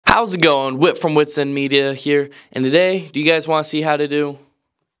How's it going? Whit from Wits and Media here, and today, do you guys want to see how to do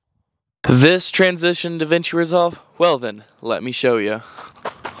this transition in DaVinci Resolve? Well then, let me show you.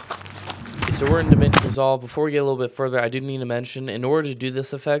 So we're in DaVinci Resolve. Before we get a little bit further, I do need to mention, in order to do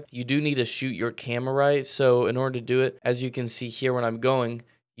this effect, you do need to shoot your camera right. So in order to do it, as you can see here when I'm going,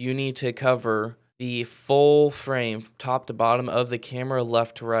 you need to cover the full frame, top to bottom of the camera,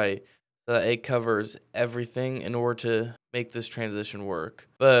 left to right, so that it covers everything in order to make this transition work.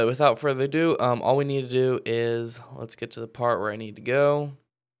 But without further ado, all we need to do is, let's get to the part where I need to go.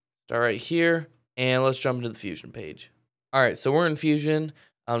 Start right here, and let's jump into the Fusion page. Alright, so we're in Fusion.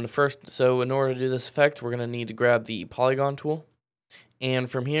 So in order to do this effect, we're going to need to grab the polygon tool.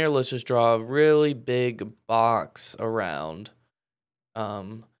 And from here, let's just draw a really big box around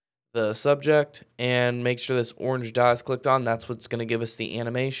the subject, and make sure this orange dot is clicked on. That's what's going to give us the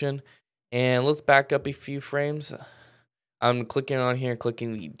animation. And let's back up a few frames. I'm clicking on here,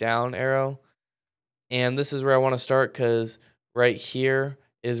 clicking the down arrow. And this is where I want to start, because right here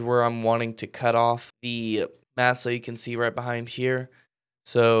is where I'm wanting to cut off the mask, so you can see right behind here.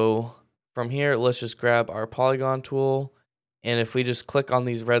 So from here, let's just grab our polygon tool. And if we just click on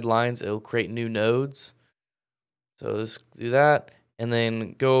these red lines, it'll create new nodes. So let's do that. And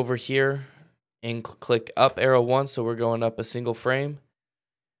then go over here and click up arrow once, so we're going up a single frame.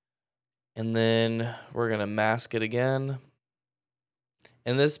 And then we're going to mask it again.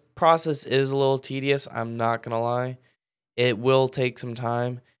 And this process is a little tedious, I'm not going to lie. It will take some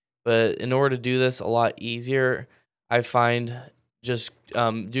time, but in order to do this a lot easier, I find just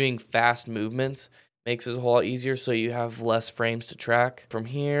doing fast movements makes it a whole lot easier, so you have less frames to track. From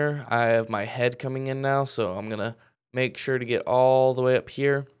here, I have my head coming in now, so I'm going to make sure to get all the way up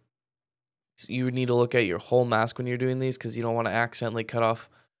here. So you need to look at your whole mask when you're doing these, because you don't want to accidentally cut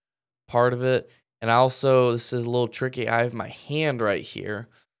off part of it. And also, this is a little tricky, I have my hand right here,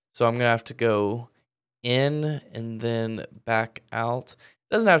 so I'm going to have to go in and then back out.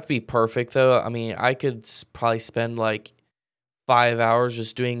 It doesn't have to be perfect, though. I mean, I could probably spend like 5 hours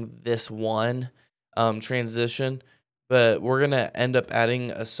just doing this one transition, but we're going to end up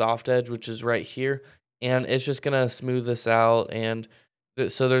adding a soft edge, which is right here, and it's just going to smooth this out, and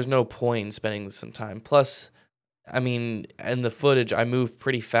so there's no point in spending some time. Plus, I mean, in the footage, I move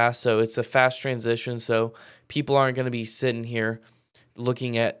pretty fast, so it's a fast transition, so people aren't going to be sitting here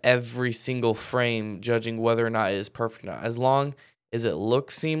looking at every single frame, judging whether or not it is perfect or not. As long as it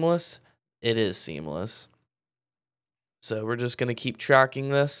looks seamless, it is seamless. So we're just going to keep tracking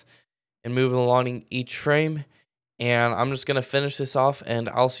this and moving along each frame, and I'm just going to finish this off, and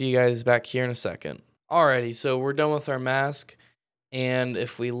I'll see you guys back here in a second. Alrighty, so we're done with our mask, and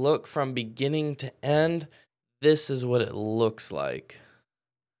if we look from beginning to end, this is what it looks like.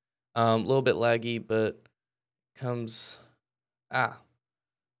 A little bit laggy, but comes... I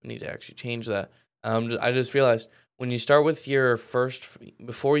need to actually change that. I just realized, when you start with your first...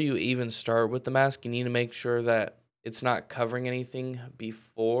 Before you even start with the mask, you need to make sure that it's not covering anything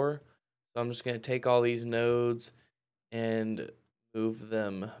before. So I'm just going to take all these nodes and move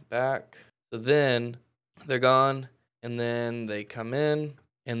them back. So then they're gone, and then they come in,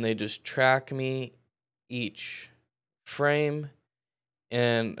 and they just track me each frame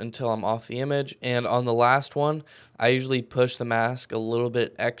and until I'm off the image. And on the last one, I usually push the mask a little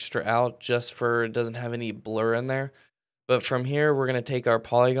bit extra out, just for it doesn't have any blur in there. But from here, we're going to take our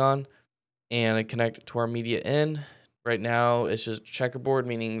polygon and connect it to our media in. Right now, it's just checkerboard,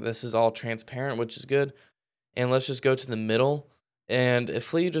 meaning this is all transparent, which is good. And let's just go to the middle. And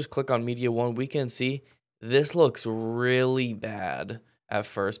if we just click on media 1, we can see this looks really bad at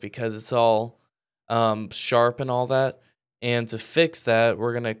first, because it's all sharp and all that. And to fix that,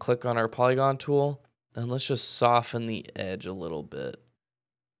 we're going to click on our polygon tool, and let's just soften the edge a little bit.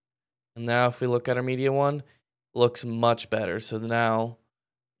 And now if we look at our media 1, it looks much better. So now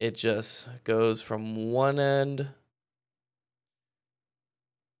it just goes from one end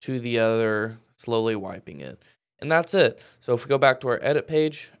to the other, slowly wiping it. And that's it. So if we go back to our edit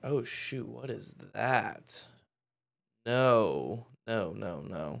page, oh shoot, what is that? No.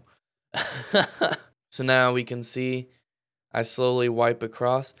 So now we can see I slowly wipe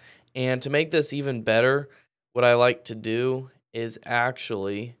across. And to make this even better, what I like to do is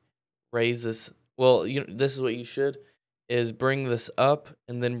actually raise this. Well, this is what you should, is bring this up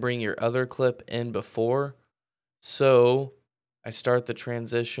and then bring your other clip in before. So I start the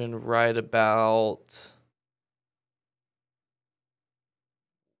transition right about,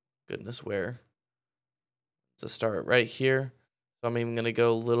 goodness, where? To start right here. So I'm even going to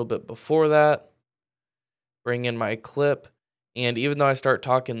go a little bit before that. Bring in my clip. And even though I start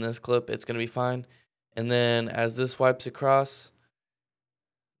talking this clip, it's going to be fine. And then as this wipes across,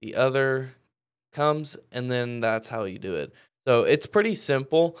 the other comes, and then that's how you do it. So it's pretty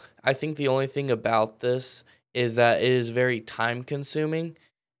simple. I think the only thing about this is that it is very time consuming,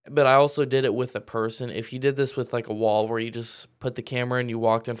 but I also did it with a person. If you did this with like a wall where you just put the camera and you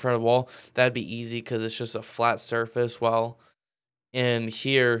walked in front of a wall, that'd be easy because it's just a flat surface. While in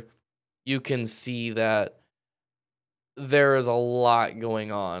here, you can see that there is a lot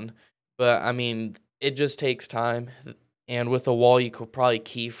going on, but I mean, it just takes time. And with a wall, you could probably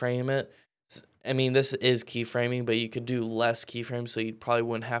keyframe it. I mean, this is keyframing, but you could do less keyframes, so you probably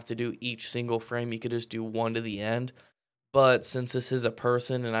wouldn't have to do each single frame. You could just do one to the end. But since this is a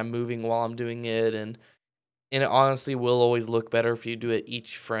person and I'm moving while I'm doing it, and it honestly will always look better if you do it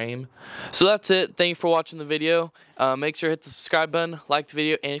each frame. So that's it. Thank you for watching the video. Make sure to hit the subscribe button, like the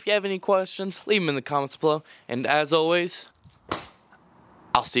video, and if you have any questions, leave them in the comments below. And as always,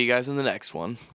 I'll see you guys in the next one.